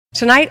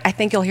Tonight, I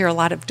think you'll hear a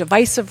lot of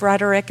divisive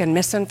rhetoric and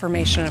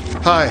misinformation.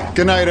 Hi,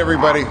 good night,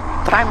 everybody.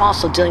 But I'm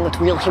also dealing with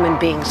real human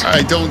beings.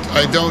 I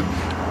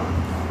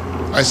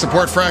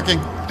support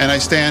fracking, and I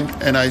stand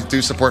and I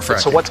do support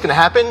fracking. So what's going to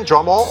happen?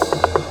 Drum roll.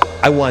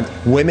 I want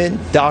women,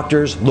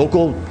 doctors,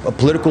 local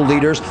political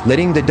leaders,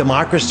 letting the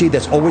democracy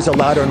that's always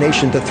allowed our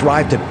nation to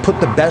thrive to put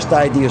the best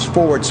ideas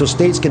forward so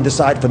states can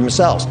decide for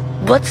themselves.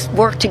 Let's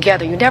work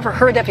together. You never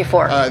heard that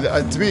before.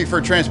 To me, for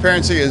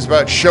transparency is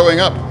about showing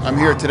up. I'm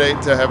here today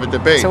to have a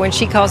debate. So when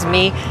she calls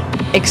me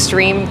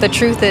extreme, the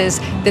truth is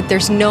that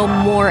there's no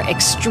more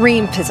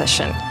extreme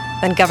position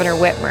than Governor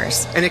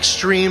Whitmer's. And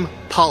extreme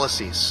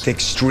policies.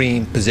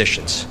 Extreme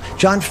positions.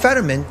 John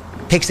Fetterman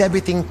takes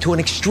everything to an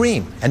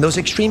extreme, and those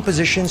extreme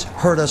positions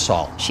hurt us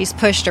all. She's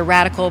pushed a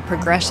radical,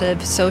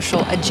 progressive,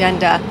 social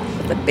agenda.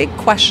 The big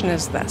question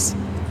is this: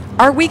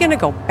 are we going to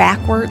go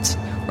backwards,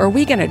 or are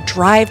we going to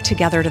drive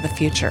together to the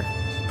future?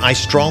 I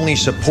strongly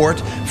support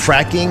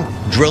fracking,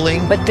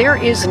 drilling. But there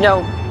is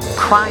no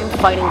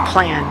crime-fighting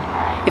plan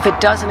if it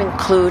doesn't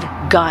include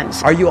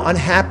guns. Are you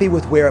unhappy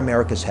with where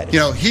America's headed? You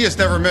know, he has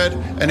never met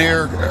an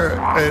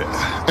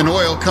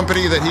oil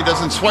company that he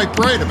doesn't swipe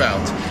right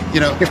about. You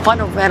know, your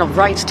fundamental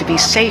rights to be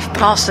safe,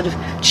 but also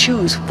to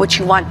choose what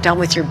you want done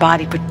with your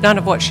body. But none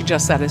of what she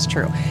just said is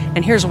true.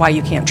 And here's why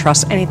you can't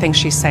trust anything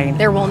she's saying.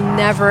 There will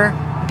never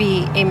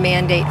be a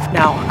mandate.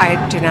 No,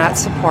 I do not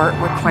support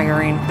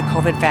requiring the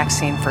COVID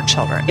vaccine for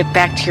children. Get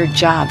back to your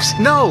jobs.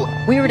 No.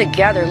 We were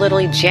together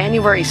literally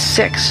January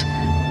 6th.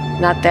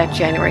 Not that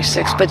January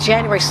 6th, but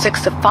January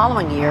 6th the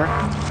following year.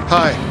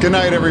 Hi, good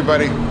night,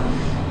 everybody.